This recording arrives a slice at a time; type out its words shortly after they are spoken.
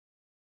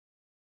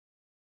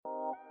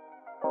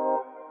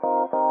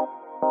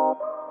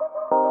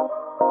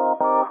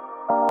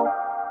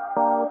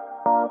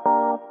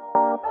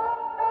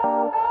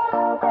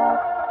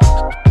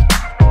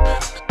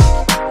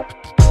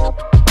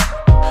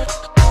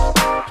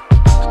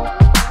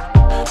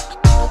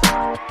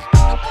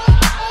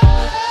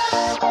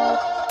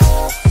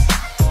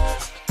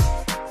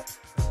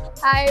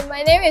Hi,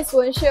 my name is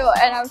Wenshu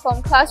and I'm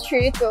from class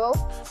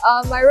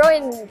 3-2. My role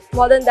in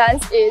modern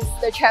dance is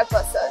the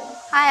chairperson.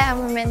 Hi,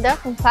 I'm Amanda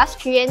from class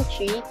 3 and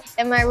 3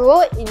 and my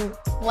role in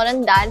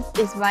modern dance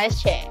is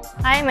vice chair.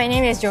 Hi, my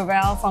name is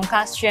Jovel from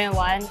class 3 and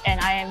 1 and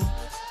I am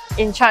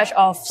in charge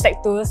of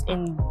Sec 2s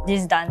in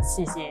this dance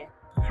CCA.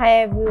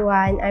 Hi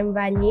everyone, I'm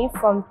Vani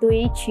from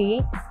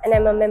 2E3 and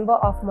I'm a member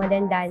of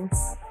Modern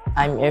Dance.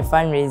 I'm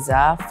Irfan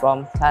Reza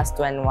from class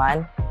 2 and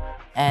 1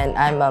 and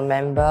I'm a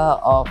member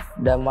of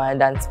the Modern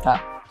Dance Club.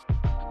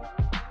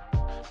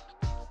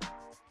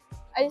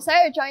 I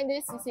decided to join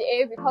this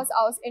CCA because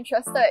I was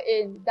interested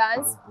in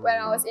dance when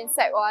I was in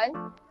Sec 1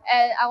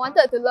 and I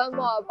wanted to learn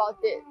more about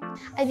it.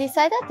 I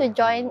decided to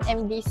join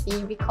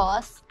MDC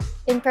because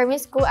in primary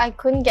school I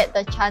couldn't get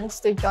the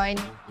chance to join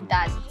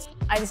dance.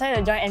 I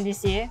decided to join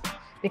MDC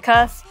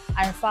because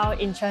I found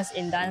interest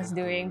in dance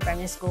during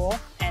primary school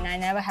and I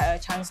never had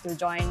a chance to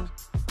join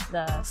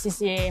the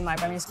CCA in my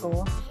primary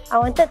school. I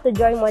wanted to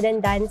join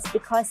Modern Dance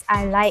because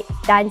I like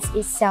dance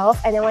itself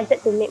and I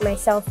wanted to make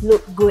myself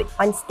look good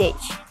on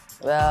stage.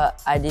 Well,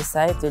 I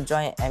decided to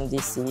join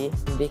MDC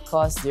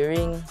because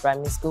during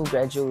primary school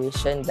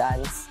graduation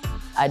dance,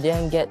 I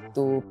didn't get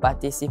to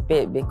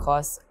participate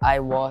because I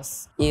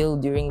was ill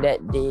during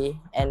that day,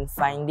 and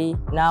finally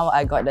now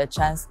I got the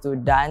chance to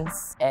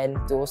dance and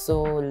to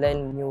also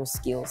learn new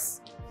skills.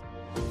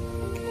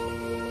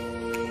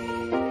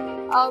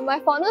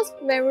 My fondest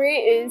memory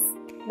is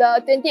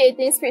the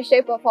 2018 Speech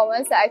Day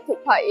performance that I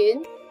took part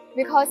in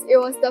because it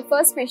was the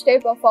first Speech Day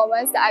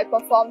performance that I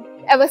performed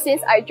ever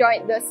since I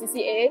joined the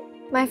CCA.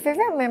 My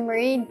favorite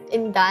memory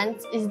in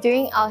dance is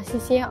during our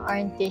CCA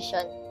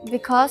orientation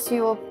because we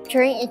were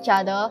cheering each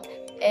other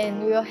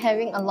and we were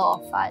having a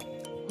lot of fun.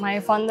 My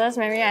fondest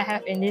memory I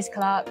have in this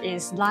club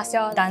is last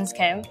year dance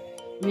camp.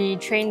 We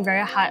trained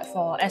very hard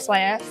for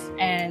SYF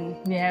and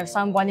we have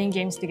some bonding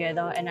games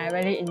together and I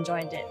really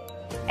enjoyed it.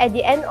 At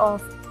the end of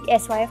the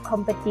SYF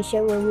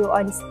competition when we were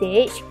on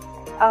stage,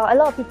 a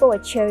lot of people were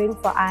cheering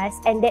for us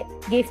and that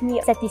gave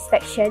me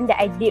satisfaction that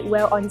I did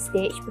well on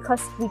stage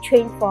because we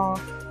trained for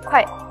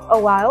quite a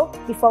while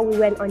before we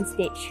went on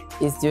stage.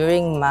 It's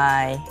during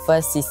my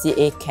first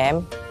CCA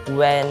camp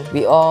when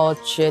we all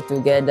cheer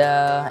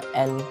together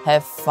and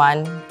have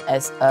fun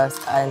as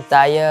an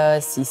entire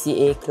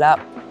CCA club.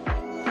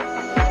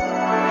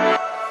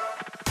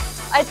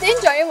 I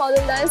think joining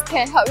modern dance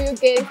can help you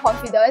gain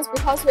confidence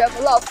because we have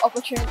a lot of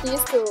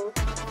opportunities to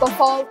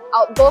perform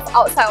both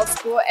outside of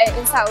school and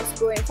inside of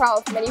school in front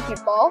of many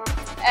people.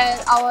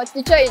 And our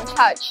teacher in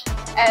charge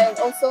and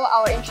also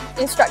our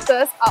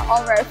instructors are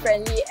all very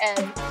friendly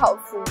and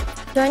helpful.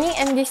 Joining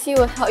MDC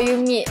will help you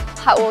meet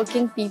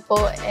hardworking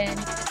people and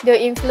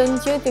they'll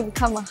influence you to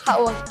become a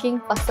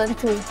hardworking person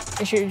too.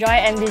 You should join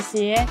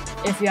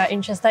MDC if you are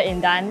interested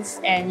in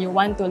dance and you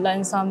want to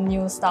learn some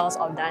new styles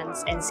of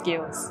dance and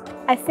skills.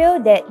 I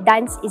feel that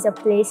dance is a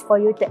place for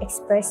you to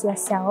express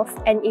yourself,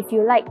 and if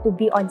you like to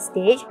be on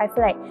stage, I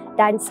feel like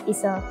dance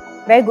is a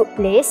very good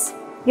place.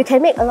 You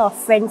can make a lot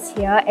of friends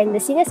here and the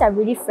seniors are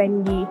really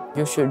friendly.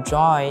 You should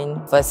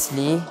join.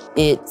 Firstly,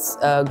 it's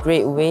a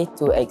great way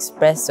to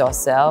express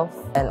yourself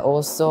and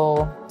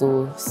also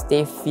to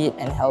stay fit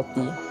and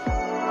healthy.